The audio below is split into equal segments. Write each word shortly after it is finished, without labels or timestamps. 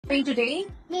doing today?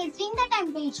 Measuring the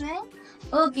temperature.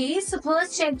 Okay, so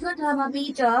first check your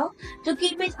thermometer to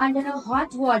keep it under a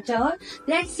hot water.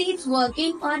 Let's see it's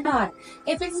working or not.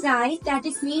 If it's right, that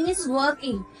is mean it's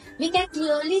working. We can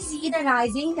clearly see the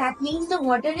rising, that means the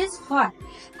water is hot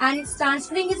and it's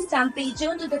transferring its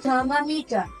temperature to the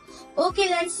thermometer. Okay,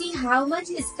 let's see how much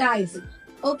it's rising.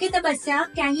 Okay,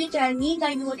 Tapasya, can you tell me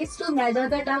the units to measure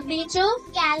the temperature?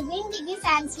 Kelvin, degree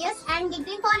Celsius and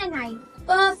degree Fahrenheit.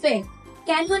 Perfect.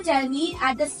 Can you tell me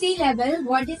at the sea level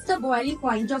what is the boiling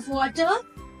point of water?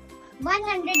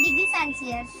 100 degree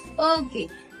Celsius. Okay.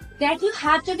 That you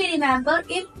have to be remember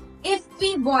if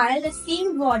we boil the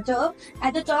steam water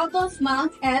at the top of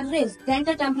Mount Everest, then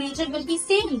the temperature will be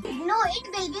same. No, it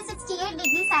will be 68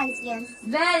 degree Celsius.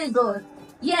 Very good.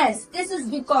 Yes, this is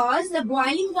because the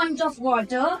boiling point of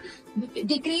water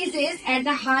decreases at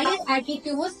the higher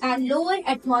altitudes and lower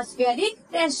atmospheric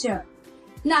pressure.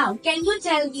 Now, can you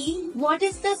tell me what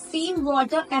is the steam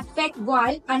water effect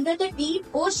while under the deep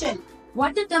ocean?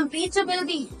 What the temperature will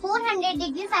be? 400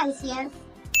 degree Celsius.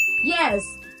 Yes,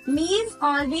 means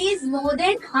always more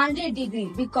than 100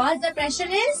 degree because the pressure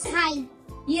is High.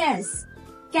 Yes.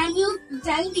 Can you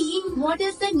tell me what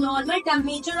is the normal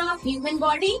temperature of human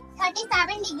body?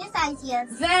 37 degree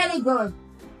Celsius. Very good.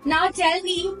 Now tell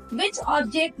me which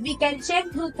object we can check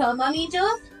through thermometer?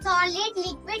 Solid,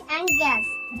 liquid and gas.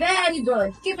 Very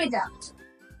good. Keep it up.